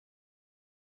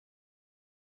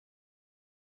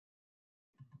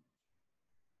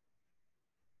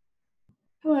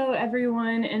Hello,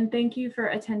 everyone, and thank you for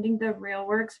attending the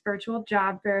RailWorks virtual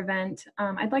job fair event.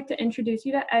 I'd like to introduce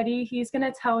you to Eddie. He's going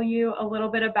to tell you a little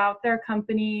bit about their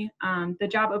company, the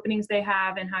job openings they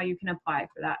have, and how you can apply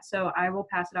for that. So I will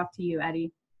pass it off to you,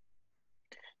 Eddie.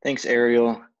 Thanks,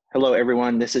 Ariel. Hello,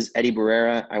 everyone. This is Eddie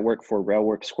Barrera. I work for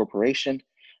RailWorks Corporation.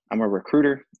 I'm a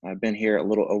recruiter. I've been here a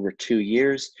little over 2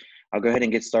 years. I'll go ahead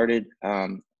and get started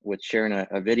with sharing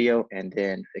a video and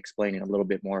then explaining a little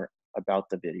bit more about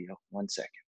the video. 1 second.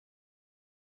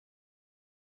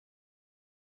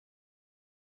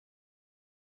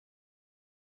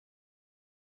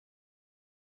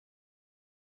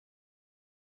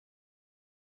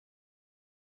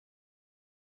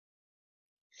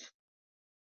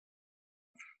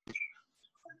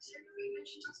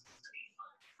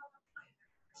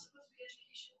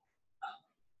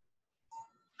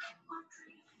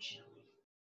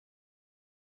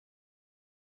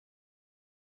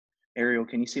 Ariel,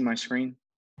 can you see my screen?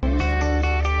 Can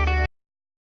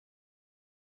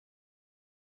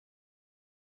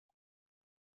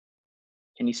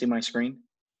you see my screen?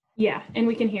 Yeah, and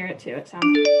we can hear it too. It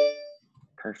sounds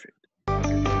perfect.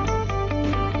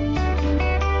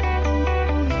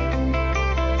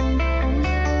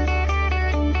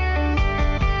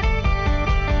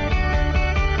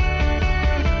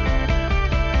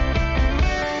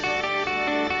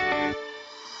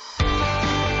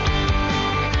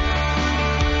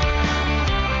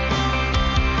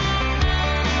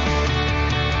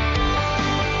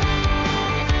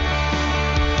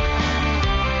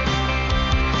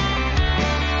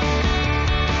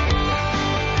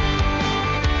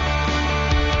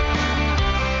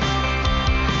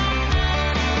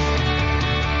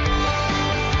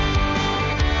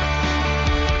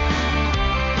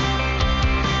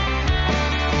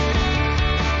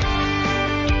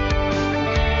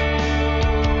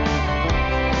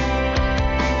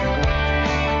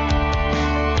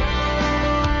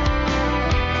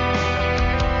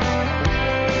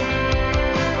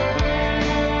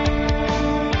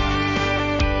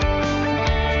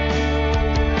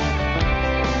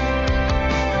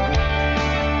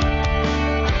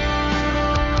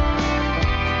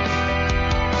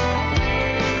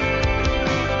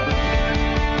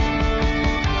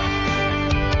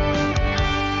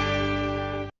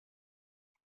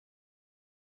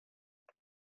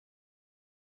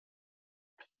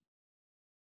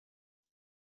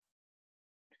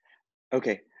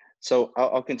 Okay, so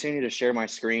I'll continue to share my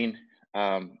screen.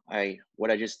 What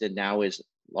I just did now is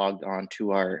logged on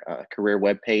to our career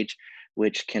webpage,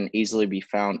 which can easily be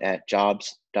found at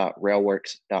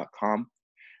jobs.railworks.com.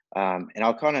 And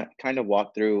I'll kind of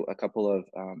walk through a couple of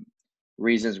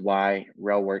reasons why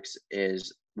RailWorks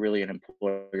is really an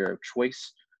employer of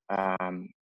choice.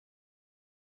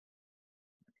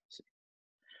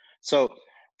 So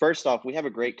first off, we have a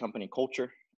great company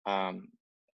culture.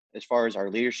 As far as our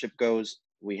leadership goes,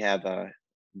 we have a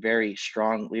very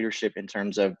strong leadership in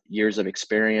terms of years of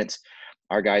experience.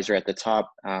 Our guys are at the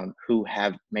top who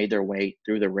have made their way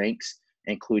through the ranks,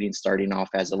 including starting off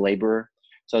as a laborer.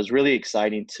 So it's really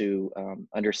exciting to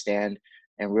understand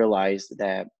and realize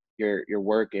that your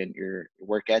work and your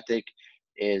work ethic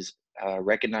is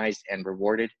recognized and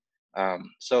rewarded.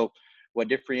 So what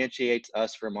differentiates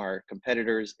us from our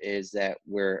competitors is that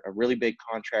we're a really big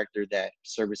contractor that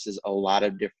services a lot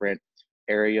of different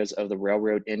areas of the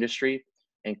railroad industry,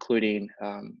 including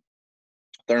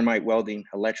thermite welding,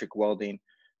 electric welding,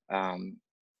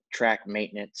 track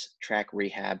maintenance, track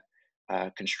rehab,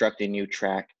 constructing new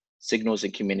track, signals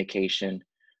and communication.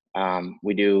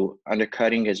 We do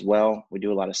undercutting as well. We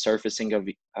do a lot of surfacing of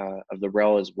the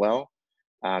rail as well.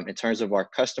 In terms of our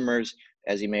customers,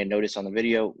 as you may have noticed on the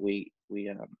video, we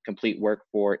complete work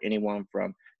for anyone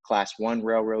from class 1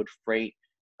 railroad freight,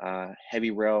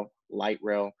 heavy rail, light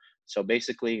rail. So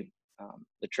basically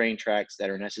the train tracks that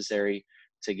are necessary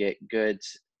to get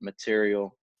goods,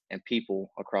 material, and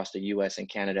people across the US and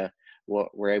Canada,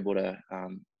 we're able to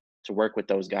work with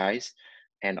those guys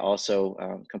and also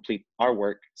complete our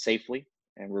work safely.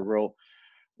 And we're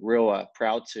real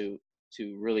proud to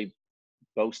really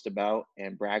boast about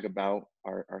and brag about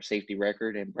our safety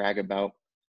record and brag about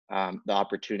the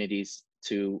opportunities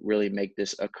to really make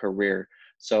this a career.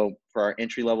 So for our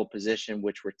entry-level position,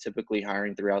 which we're typically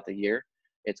hiring throughout the year,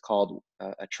 it's called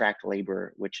a track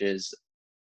laborer, which is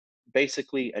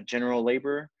basically a general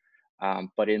laborer,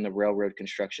 but in the railroad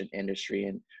construction industry.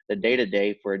 And the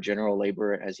day-to-day for a general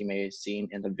laborer, as you may have seen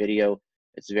in the video,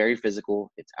 it's very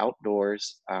physical, it's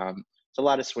outdoors. It's a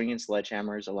lot of swinging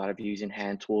sledgehammers, a lot of using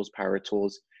hand tools, power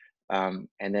tools. And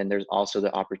then there's also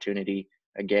the opportunity,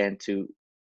 again, to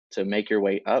make your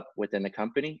way up within the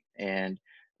company and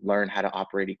learn how to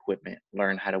operate equipment,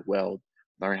 learn how to weld,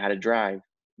 learn how to drive,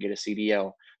 get a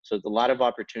CDL. So there's a lot of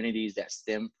opportunities that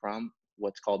stem from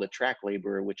what's called a track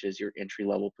laborer, which is your entry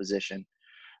level position.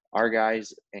 Our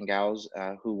guys and gals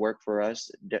who work for us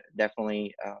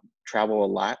definitely travel a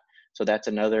lot. So that's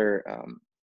another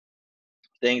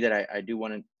thing that I do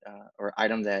want to, or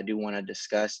item that I do want to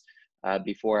discuss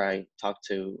before I talk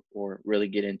to or really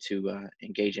get into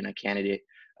engaging a candidate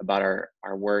about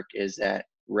our work, is that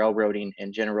railroading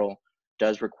in general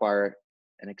does require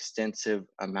an extensive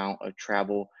amount of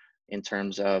travel in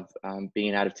terms of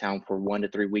being out of town for 1 to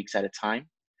 3 weeks at a time,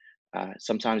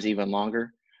 sometimes even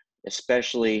longer,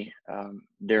 especially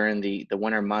during the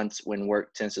winter months when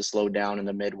work tends to slow down in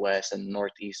the Midwest and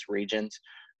Northeast regions.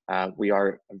 We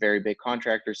are a very big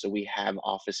contractor, so we have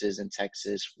offices in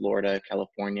Texas, Florida,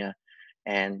 California,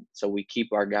 and so we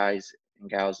keep our guys and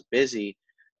gals busy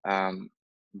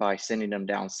by sending them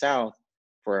down south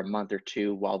for a month or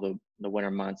two while the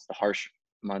winter months, the harsh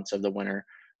months of the winter,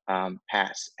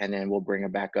 pass, and then we'll bring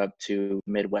them back up to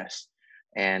Midwest.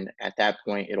 And at that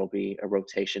point, it'll be a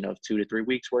rotation of 2 to 3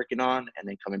 weeks working on, and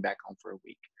then coming back home for a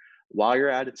week. While you're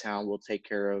out of town, we'll take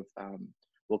care of,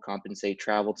 we'll compensate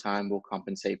travel time, we'll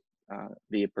compensate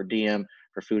via per diem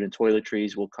for food and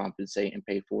toiletries, we'll compensate and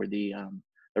pay for the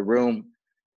room,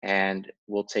 and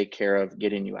we'll take care of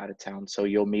getting you out of town. So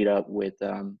you'll meet up with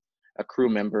a crew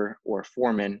member or a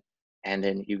foreman, and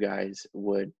then you guys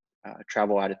would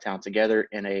travel out of town together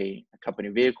in a company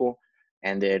vehicle.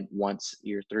 And then once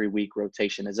your 3 week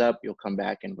rotation is up, you'll come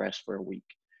back and rest for a week.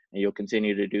 And you'll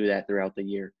continue to do that throughout the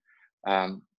year.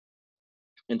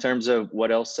 In terms of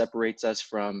what else separates us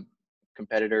from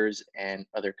competitors and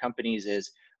other companies,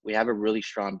 is we have a really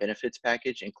strong benefits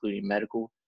package, including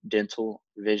medical, dental,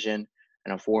 vision,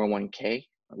 and a 401k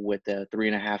with a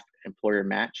 3.5 employer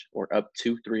match, or up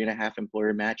to 3.5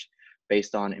 employer match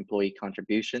based on employee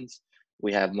contributions.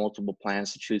 We have multiple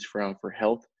plans to choose from for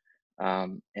health,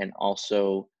 and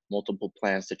also multiple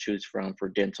plans to choose from for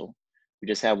dental. We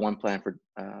just have one plan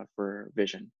for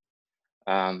vision.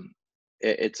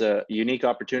 It's a unique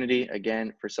opportunity,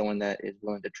 again, for someone that is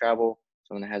willing to travel,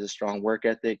 someone that has a strong work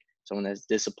ethic, someone that's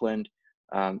disciplined,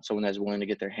 someone that's willing to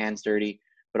get their hands dirty,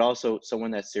 but also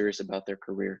someone that's serious about their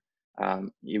career.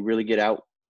 You really get out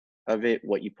of it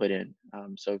what you put in.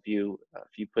 So if you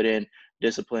put in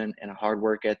discipline and a hard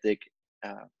work ethic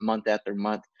month after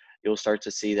month, you'll start to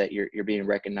see that you're being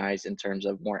recognized in terms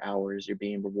of more hours. You're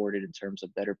being rewarded in terms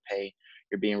of better pay.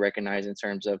 You're being recognized in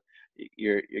terms of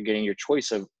you're getting your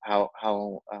choice of how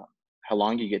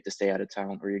long you get to stay out of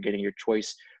town, or you're getting your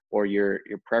choice or your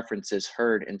preferences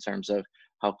heard in terms of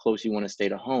how close you want to stay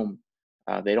to home.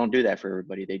 They don't do that for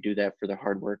everybody. They do that for the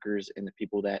hard workers and the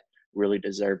people that really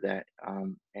deserve that,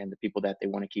 and the people that they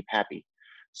want to keep happy.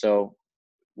 So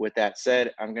with that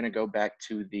said, I'm going to go back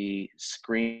to the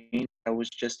screen I was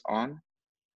just on.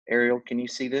 Ariel, can you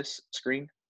see this screen?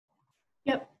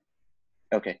 Yep.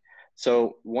 Okay.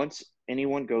 So once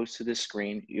anyone goes to this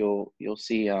screen, you'll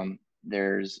see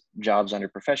there's jobs under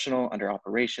professional, under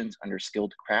operations, under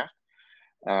skilled craft.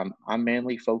 I'm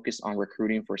mainly focused on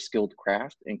recruiting for skilled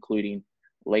craft, including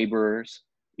laborers,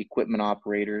 equipment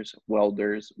operators,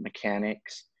 welders,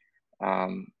 mechanics,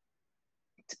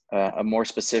 a more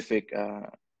specific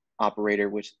operator,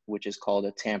 which is called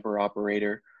a tamper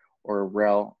operator, or a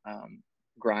rail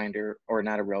grinder, or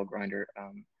not a rail grinder,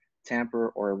 tamper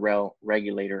or a rail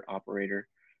regulator operator.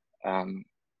 And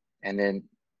then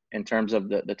in terms of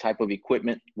the type of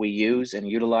equipment we use and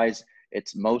utilize,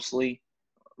 it's mostly,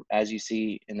 as you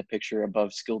see in the picture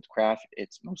above skilled craft,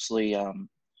 it's mostly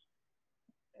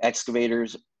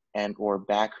excavators and or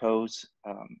backhoes,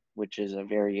 which is a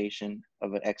variation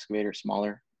of an excavator,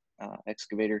 smaller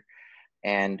excavator.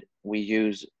 And we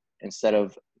use, instead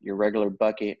of your regular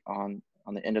bucket on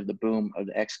the end of the boom of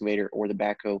the excavator or the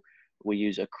backhoe, we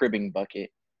use a cribbing bucket,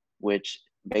 which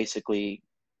basically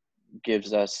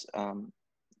gives us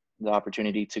the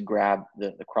opportunity to grab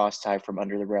the cross tie from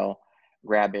under the rail,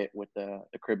 grab it with the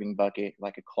cribbing bucket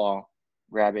like a claw,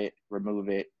 grab it, remove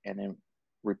it, and then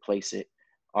replace it.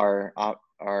 Our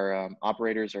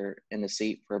operators are in the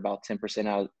seat for about 10%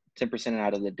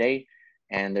 out of the day,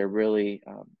 and they're really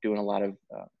doing a lot of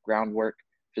groundwork,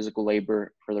 physical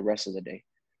labor for the rest of the day.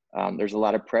 There's a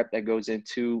lot of prep that goes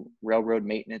into railroad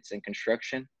maintenance and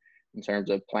construction in terms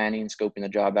of planning, scoping the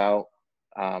job out,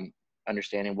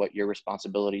 understanding what your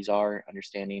responsibilities are,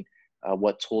 understanding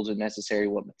what tools are necessary,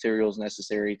 what materials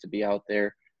necessary to be out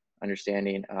there,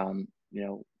 understanding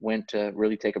when to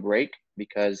really take a break,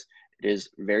 because it is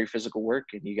very physical work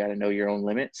and you got to know your own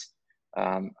limits.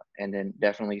 And then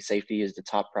definitely safety is the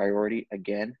top priority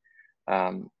again.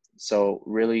 So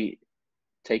really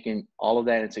taking all of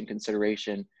that into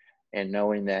consideration and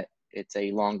knowing that it's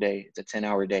a long day, it's a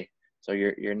 10-hour day. So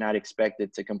you're not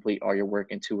expected to complete all your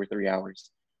work in 2 or 3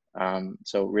 hours.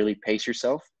 So really pace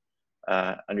yourself.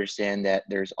 Understand that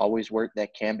there's always work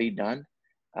that can be done.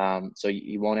 So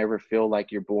you won't ever feel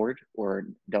like you're bored or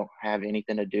don't have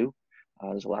anything to do.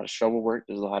 There's a lot of shovel work.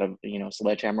 There's a lot of,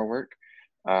 sledgehammer work.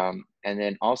 And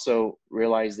then also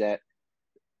realize that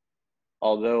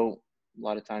although a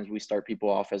lot of times we start people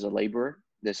off as a laborer,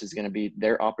 this is going to be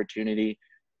their opportunity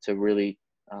to really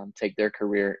take their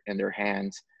career in their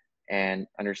hands and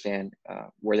understand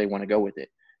where they want to go with it,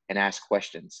 and ask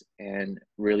questions and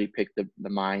really pick the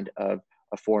mind of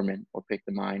a foreman, or pick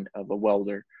the mind of a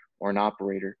welder or an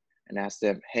operator, and ask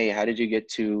them, hey, how did you get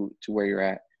to where you're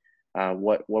at?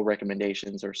 What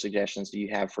recommendations or suggestions do you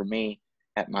have for me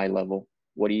at my level?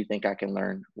 What do you think I can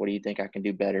learn? What do you think I can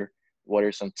do better? What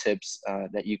are some tips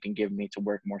that you can give me to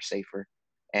work more safer?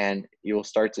 And you'll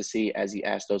start to see, as you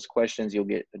ask those questions, you'll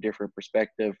get a different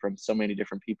perspective from so many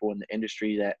different people in the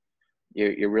industry, that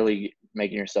you're really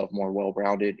making yourself more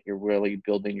well-rounded. You're really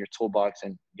building your toolbox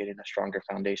and getting a stronger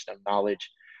foundation of knowledge.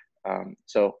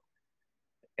 So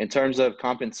in terms of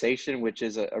compensation, which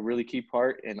is a really key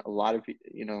part in a lot of,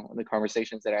 the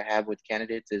conversations that I have with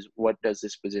candidates, is what does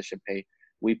this position pay?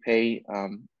 We pay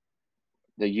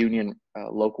the union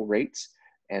local rates.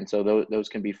 And so those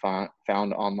can be found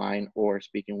online, or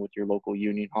speaking with your local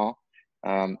union hall.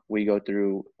 We go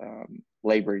through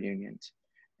labor unions.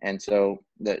 And so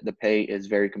the pay is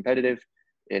very competitive.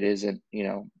 It isn't,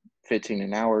 15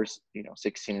 an hour,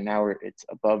 16 an hour. It's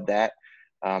above that.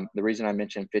 The reason I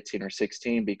mentioned 15 or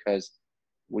 16, because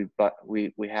we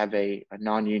have a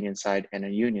non-union side and a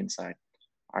union side.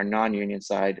 Our non-union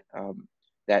side,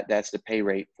 that's the pay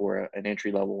rate for an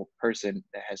entry-level person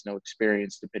that has no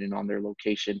experience, depending on their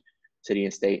location, city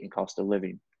and state, and cost of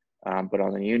living. But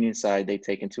on the union side, they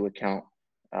take into account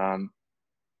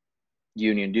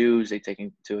union dues. They take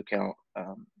into account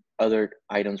other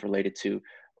items related to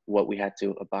what we had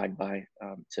to abide by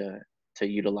to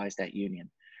utilize that union.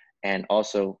 And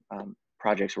also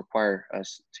projects require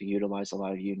us to utilize a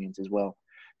lot of unions as well.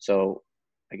 So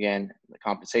again, the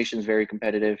compensation is very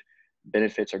competitive.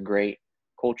 Benefits are great.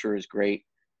 Culture is great.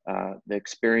 The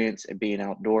experience of being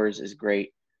outdoors is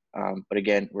great. But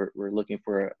again, we're looking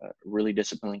for a really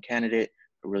disciplined candidate,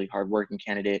 a really hardworking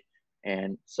candidate,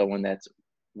 and someone that's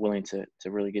willing to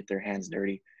really get their hands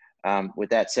dirty.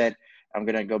 With that said, I'm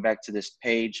going to go back to this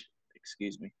page,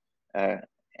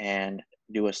 and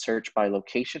do a search by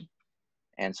location.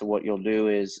 And so what you'll do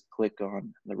is click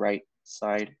on the right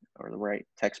side, or the right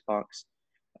text box,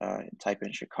 and type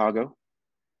in Chicago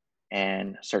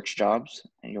and search jobs.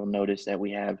 And you'll notice that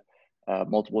we have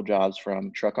multiple jobs,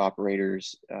 from truck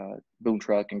operators, boom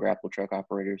truck and grapple truck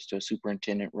operators, to a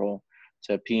superintendent role,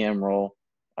 to a PM role,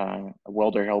 a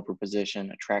welder helper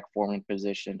position, a track foreman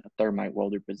position, a thermite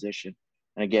welder position.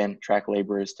 And again, track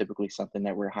labor is typically something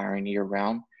that we're hiring year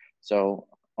round. So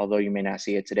although you may not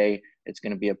see it today, it's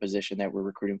going to be a position that we're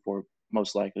recruiting for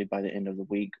most likely by the end of the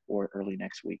week or early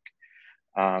next week.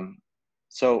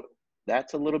 So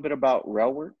that's a little bit about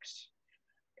RailWorks.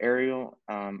 Ariel,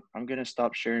 I'm going to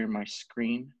stop sharing my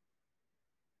screen.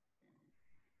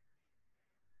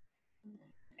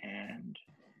 And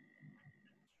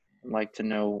I'd like to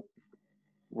know,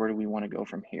 where do we want to go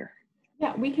from here?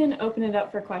 Yeah, we can open it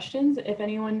up for questions. If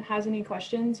anyone has any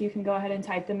questions, you can go ahead and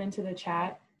type them into the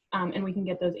chat, and we can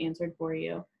get those answered for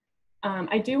you.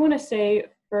 I do want to say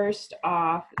first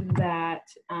off that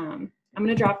I'm going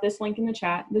to drop this link in the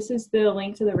chat. This is the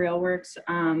link to the RailWorks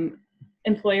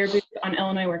employer booth on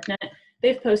Illinois WorkNet.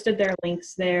 They've posted their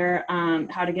links there,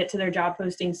 how to get to their job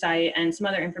posting site, and some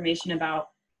other information about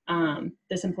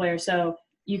this employer. So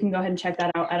you can go ahead and check that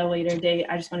out at a later date.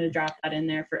 I just wanted to drop that in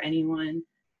there for anyone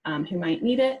who might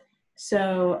need it.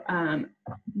 So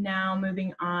now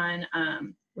moving on,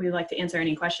 we'd like to answer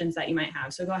any questions that you might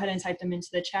have. So go ahead and type them into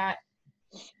the chat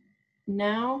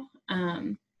now.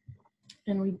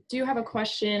 And we do have a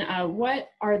question. What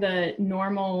are the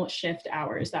normal shift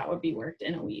hours that would be worked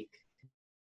in a week?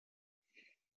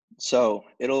 So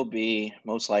it'll be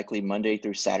most likely Monday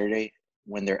through Saturday.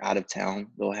 When they're out of town,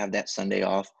 they'll have that Sunday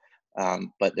off.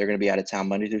 But they're going to be out of town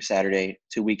Monday through Saturday,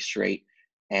 2 weeks straight.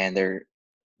 And they're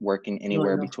working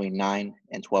anywhere between 9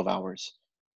 and 12 hours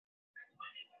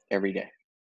every day.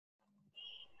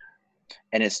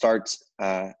 And it starts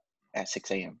at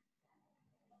 6 a.m.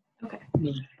 Okay.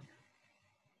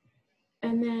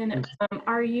 And then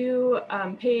are you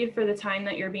paid for the time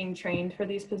that you're being trained for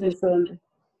these positions?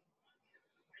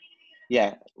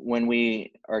 Yeah, when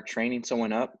we are training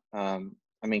someone up,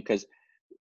 because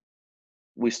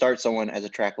we start someone as a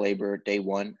track laborer day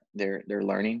one. They're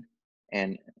learning,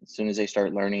 and as soon as they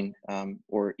start learning,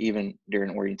 or even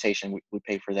during orientation, we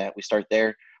pay for that. We start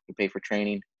there. We pay for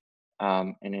training,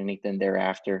 and anything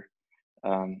thereafter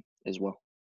as well.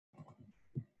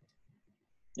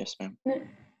 Yes, ma'am.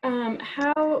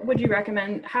 How would you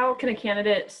recommend, how can a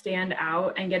candidate stand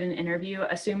out and get an interview,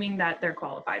 assuming that they're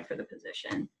qualified for the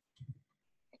position?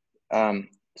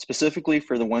 Specifically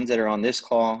for the ones that are on this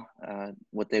call,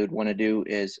 what they would want to do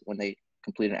is when they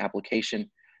complete an application,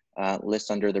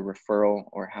 list under the referral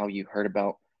or how you heard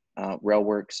about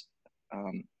RailWorks.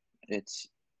 It's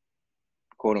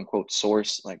quote unquote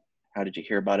source, like how did you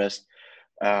hear about us?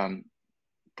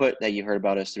 Put that you heard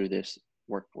about us through this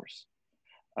workforce.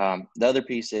 The other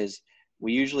piece is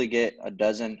we usually get a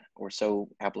dozen or so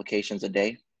applications a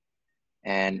day,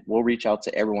 and we'll reach out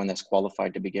to everyone that's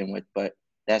qualified to begin with, but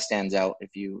that stands out if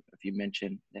you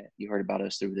mention that you heard about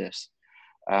us through this.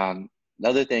 The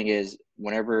other thing is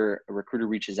whenever a recruiter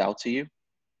reaches out to you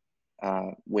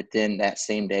within that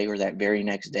same day or that very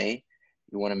next day,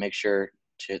 you want to make sure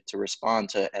to respond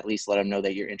to at least let them know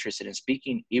that you're interested in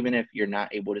speaking, even if you're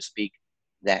not able to speak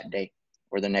that day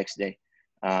or the next day.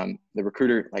 The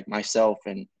recruiter, like myself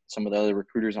and some of the other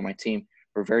recruiters on my team,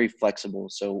 we're very flexible.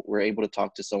 So we're able to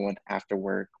talk to someone after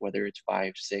work, whether it's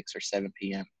 5, 6, or 7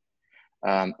 p.m.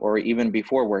 Or even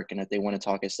before work. And if they want to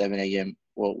talk at 7 a.m.,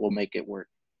 we'll make it work.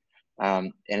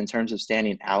 And in terms of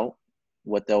standing out,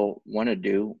 what they'll want to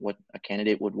do, what a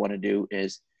candidate would want to do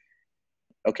is,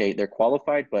 okay, they're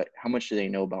qualified, but how much do they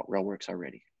know about RailWorks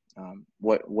already?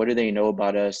 What do they know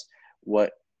about us?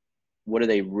 What are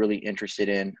they really interested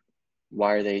in?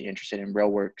 Why are they interested in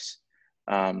RailWorks?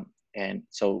 And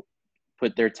so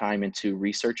put their time into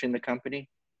researching the company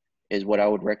is what I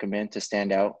would recommend to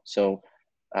stand out. So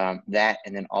that,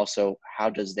 and then also how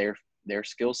does their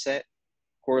skill set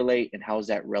correlate and how is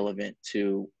that relevant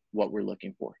to what we're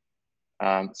looking for?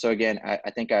 So again, I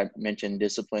think I mentioned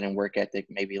discipline and work ethic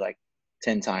maybe like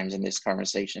 10 times in this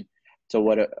conversation. So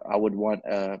what I would want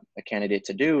a candidate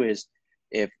to do is,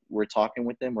 if we're talking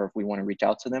with them or if we want to reach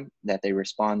out to them, that they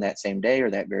respond that same day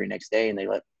or that very next day, and they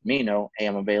let me know, hey,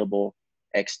 I'm available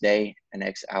X day and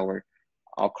X hour.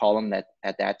 I'll call them at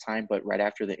that time, but right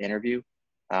after the interview,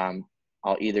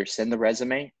 I'll either send the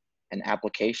resume, an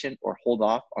application, or hold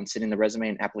off on sending the resume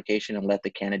and application and let the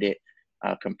candidate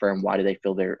confirm why do they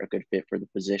feel they're a good fit for the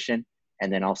position.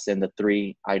 And then I'll send the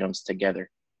 3 items together.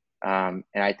 And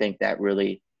I think that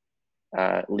really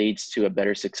leads to a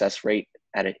better success rate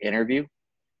at an interview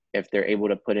if they're able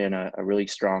to put in a really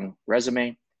strong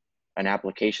resume, an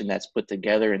application that's put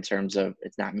together in terms of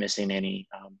it's not missing any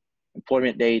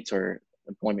employment dates, or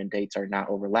employment dates are not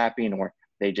overlapping, or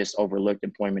they just overlooked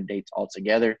employment dates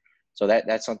altogether. So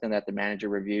that's something that the manager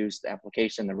reviews, the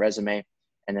application, the resume,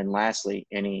 and then lastly,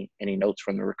 any notes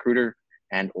from the recruiter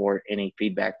and or any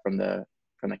feedback from the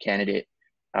candidate.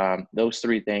 Those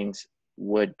 3 things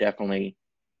would definitely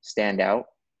stand out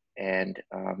and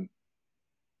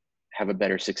have a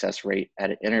better success rate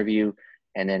at an interview,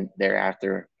 and then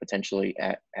thereafter potentially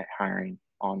at hiring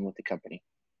on with the company.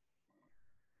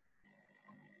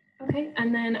 Okay,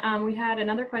 and then we had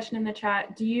another question in the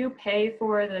chat. Do you pay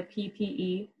for the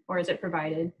PPE or is it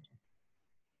provided?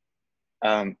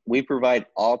 We provide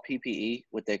all PPE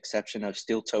with the exception of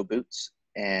steel toe boots,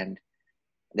 and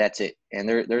that's it. And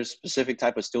there's a specific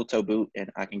type of steel toe boot, and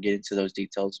I can get into those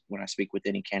details when I speak with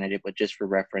any candidate, but just for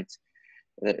reference,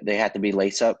 they have to be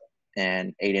lace up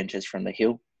and 8 inches from the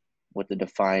heel with the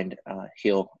defined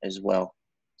heel as well.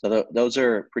 So those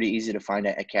are pretty easy to find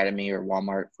at Academy or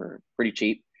Walmart for pretty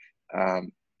cheap.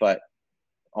 But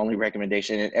only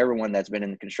recommendation, and everyone that's been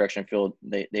in the construction field,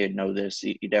 they know this.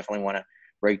 You definitely want to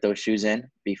break those shoes in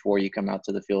before you come out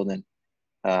to the field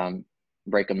and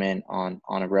break them in on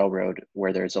a railroad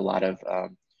where there's a lot of,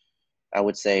 I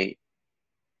would say,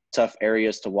 tough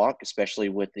areas to walk, especially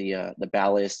with the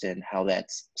ballast and how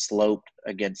that's sloped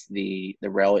against the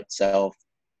rail itself.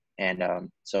 And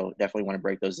so definitely want to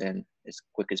break those in as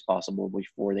quick as possible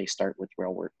before they start with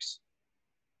RailWorks.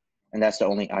 And that's the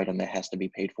only item that has to be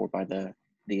paid for by the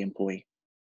employee.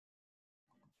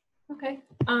 Okay,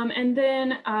 and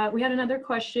then we had another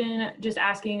question just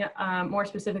asking more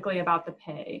specifically about the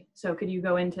pay. So could you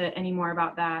go into any more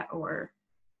about that, or?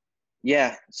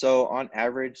 Yeah, so on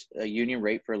average, a union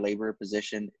rate for a labor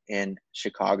position in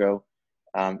Chicago,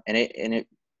 and it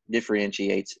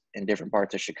differentiates in different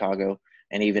parts of Chicago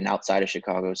and even outside of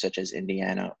Chicago, such as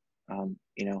Indiana,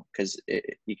 because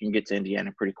you can get to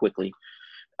Indiana pretty quickly.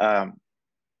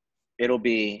 It'll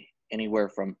be anywhere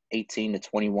from 18 to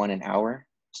 21 an hour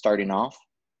starting off,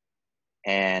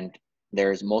 and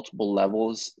there's multiple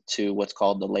levels to what's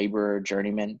called the laborer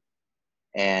journeyman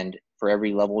And for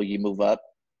every level you move up,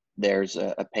 there's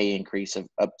a pay increase of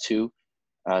up to,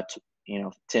 10%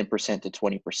 to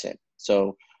 20%.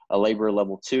 So a laborer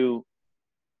level 2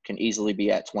 can easily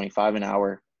be at 25 an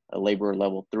hour. A laborer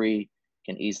level 3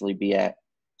 can easily be at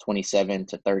 27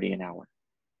 to 30 an hour.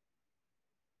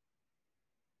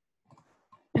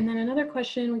 And then another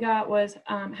question we got was,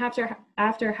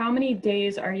 after how many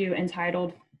days are you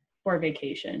entitled for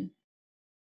vacation?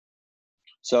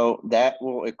 So that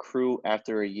will accrue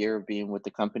after a year of being with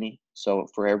the company. So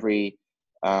for every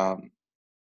um,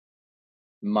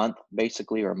 month,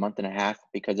 basically, or a month and a half,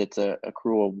 because it's a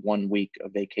accrual of 1 week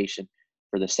of vacation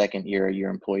for the second year you're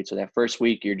employed. So that first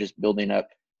week, you're just building up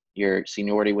your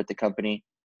seniority with the company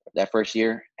that first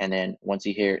year. And then once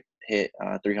you hit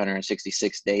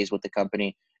 366 days with the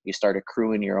company, you start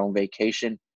accruing your own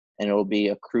vacation, and it'll be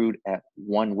accrued at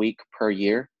 1 week per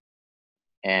year.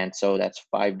 And so that's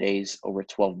 5 days over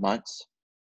 12 months,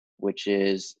 which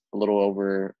is a little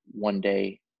over 1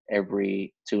 day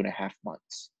every 2.5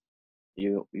 months.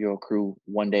 You'll accrue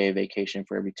 1 day of vacation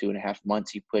for every 2.5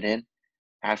 months you put in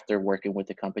after working with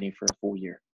the company for a full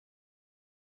year.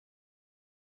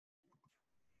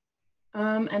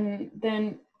 And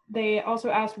then they also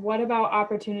asked, what about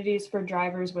opportunities for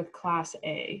drivers with Class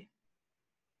A?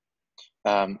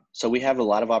 So we have a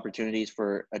lot of opportunities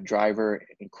for a driver,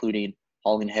 including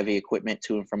hauling heavy equipment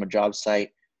to and from a job site,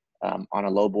 on a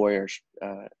lowboy or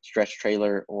stretch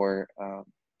trailer or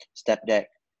step deck.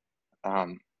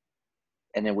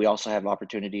 And then we also have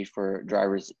opportunities for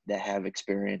drivers that have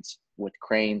experience with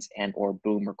cranes and or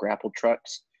boom or grapple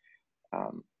trucks.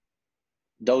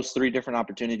 Those three different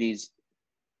opportunities,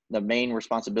 the main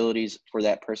responsibilities for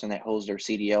that person that holds their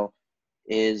CDL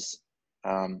is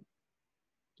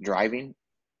driving,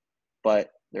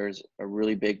 but there's a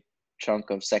really big chunk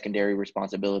of secondary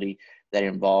responsibility that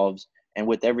involves, and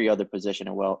with every other position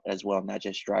as well, not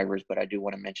just drivers, but I do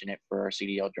want to mention it for our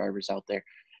CDL drivers out there,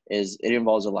 is it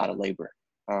involves a lot of labor.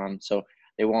 So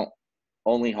they won't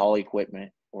only haul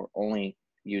equipment or only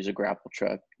use a grapple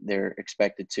truck. They're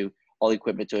expected to haul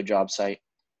equipment to a job site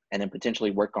and then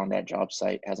potentially work on that job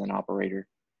site as an operator,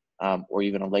 or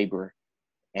even a laborer.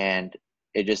 And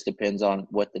it just depends on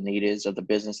what the need is of the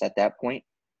business at that point.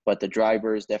 But the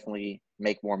drivers definitely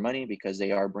make more money because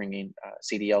they are bringing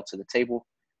CDL to the table.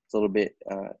 It's a little bit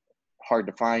hard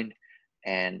to find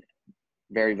and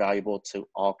very valuable to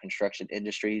all construction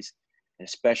industries,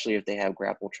 especially if they have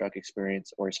grapple truck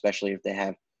experience, or especially if they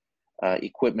have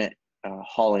equipment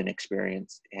hauling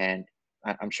experience. And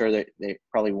I'm sure that they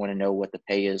probably want to know what the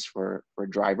pay is for a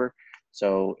driver.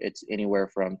 So it's anywhere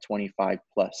from 25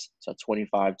 plus, so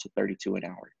 25 to 32 an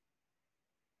hour.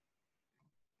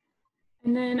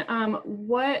 And then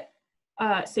what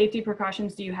safety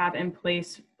precautions do you have in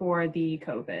place for the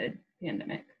COVID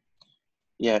pandemic?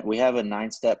 Yeah, we have a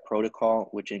 9-step protocol,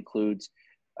 which includes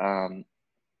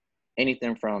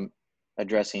anything from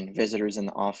addressing visitors in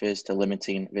the office to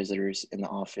limiting visitors in the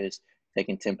office,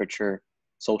 taking temperature,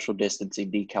 social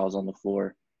distancing decals on the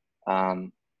floor,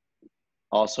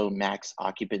 also max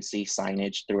occupancy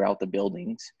signage throughout the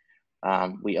buildings.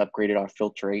 We upgraded our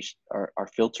filtration, our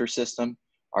filter system,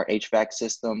 our HVAC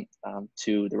system,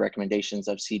 to the recommendations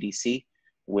of CDC,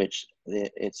 which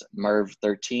it's MERV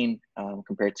 13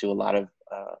 compared to a lot of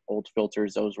old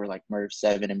filters. Those were like MERV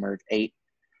 7 and MERV 8.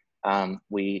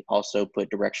 We also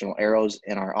put directional arrows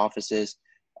in our offices.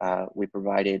 We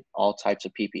provided all types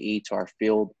of PPE to our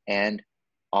field and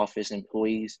office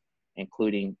employees,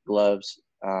 including gloves,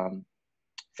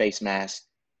 face masks.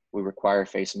 We require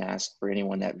face masks for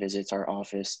anyone that visits our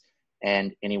office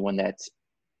and anyone that's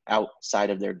outside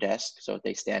of their desk. So if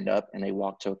they stand up and they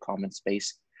walk to a common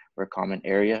space or a common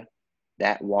area,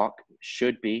 that walk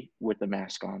should be with the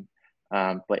mask on.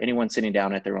 But anyone sitting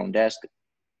down at their own desk,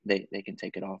 they can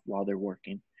take it off while they're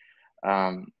working.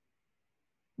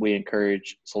 We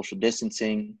encourage social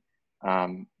distancing.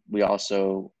 We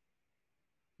also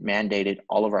mandated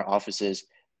all of our offices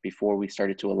before we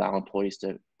started to allow employees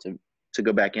to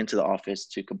go back into the office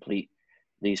to complete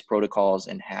these protocols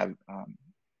and have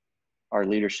our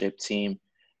leadership team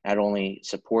not only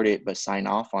support it, but sign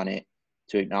off on it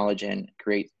to acknowledge and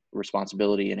create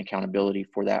responsibility and accountability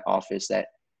for that office, that,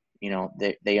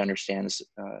 they understand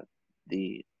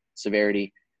the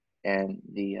severity and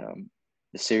the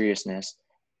seriousness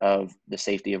of the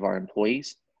safety of our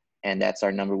employees. And that's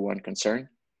our number one concern.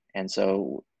 And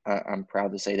so I'm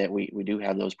proud to say that we do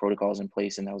have those protocols in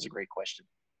place, and that was a great question.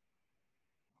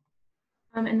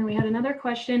 And then we had another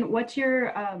question. What's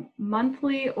your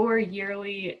monthly or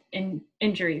yearly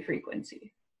injury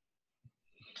frequency?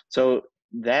 So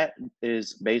that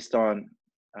is based on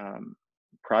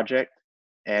project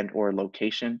and or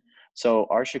location. So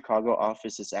our Chicago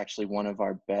office is actually one of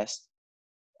our best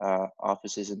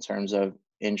offices in terms of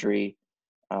injury,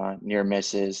 near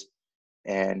misses,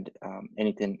 and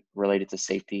anything related to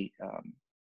safety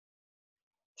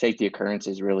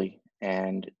occurrences really.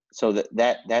 And so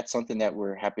that's something that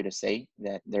we're happy to say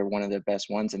that they're one of the best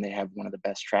ones and they have one of the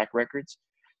best track records.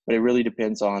 But it really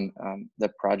depends on the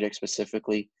project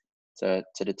specifically to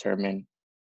determine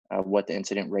what the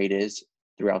incident rate is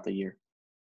throughout the year.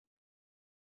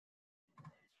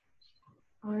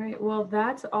 All right, well,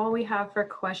 that's all we have for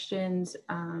questions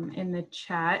in the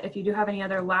chat. If you do have any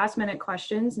other last minute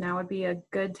questions, now would be a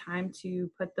good time to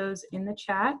put those in the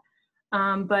chat.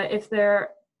 But if there,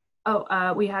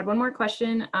 we had one more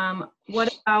question.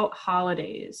 What about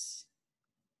holidays?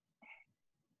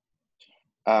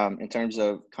 In terms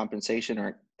of compensation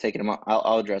or taking them out,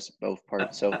 I'll address both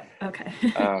parts. So, okay.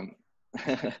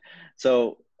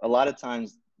 so a lot of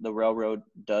times the railroad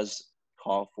does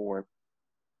call for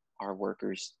our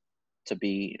workers to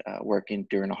be working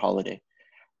during a holiday,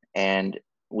 and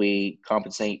we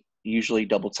compensate usually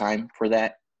double time for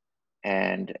that.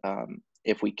 And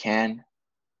if we can,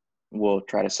 we'll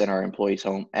try to send our employees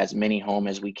home, as many home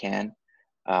as we can,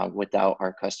 without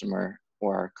our customer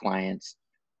or our clients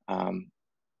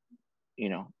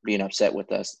being upset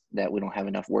with us that we don't have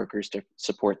enough workers to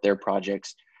support their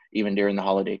projects even during the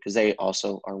holiday, because they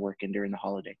also are working during the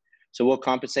holiday. So we'll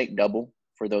compensate double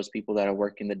for those people that are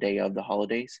working the day of the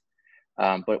holidays,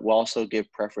 but we'll also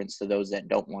give preference to those that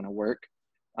don't want to work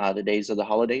the days of the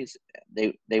holidays.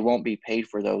 They won't be paid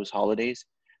for those holidays.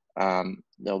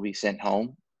 They'll be sent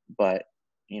home, but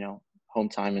home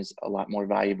time is a lot more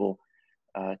valuable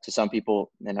to some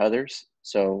people than others.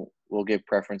 So we'll give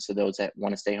preference to those that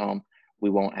want to stay home. We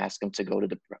won't ask them to go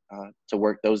to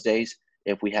work those days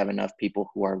if we have enough people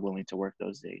who are willing to work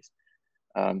those days.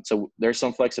 So there's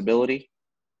some flexibility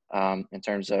in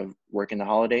terms of working the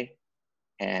holiday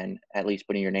and at least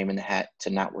putting your name in the hat to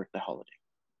not work the holiday.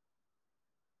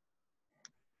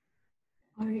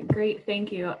 All right, great,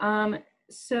 thank you.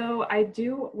 So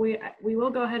we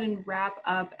will go ahead and wrap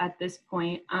up at this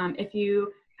point. If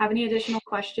you have any additional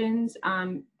questions,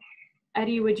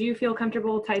 Eddie, would you feel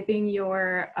comfortable typing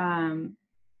your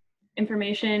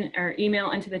information or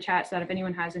email into the chat so that if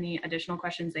anyone has any additional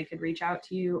questions, they could reach out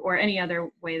to you, or any other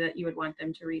way that you would want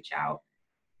them to reach out?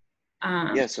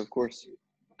 Yes, of course.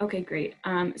 Okay, great.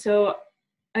 So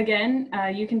again,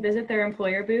 you can visit their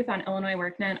employer booth on Illinois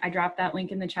WorkNet. I dropped that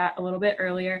link in the chat a little bit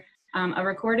earlier. A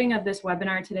recording of this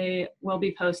webinar today will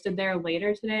be posted there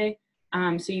later today,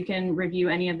 so you can review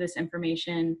any of this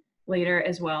information later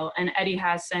as well. And Eddie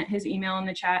has sent his email in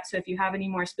the chat, so if you have any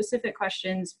more specific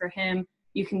questions for him,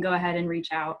 you can go ahead and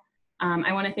reach out.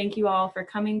 I want to thank you all for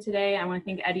coming today. I want to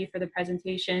thank Eddie for the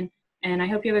presentation, and I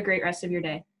hope you have a great rest of your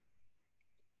day.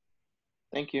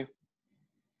 Thank you.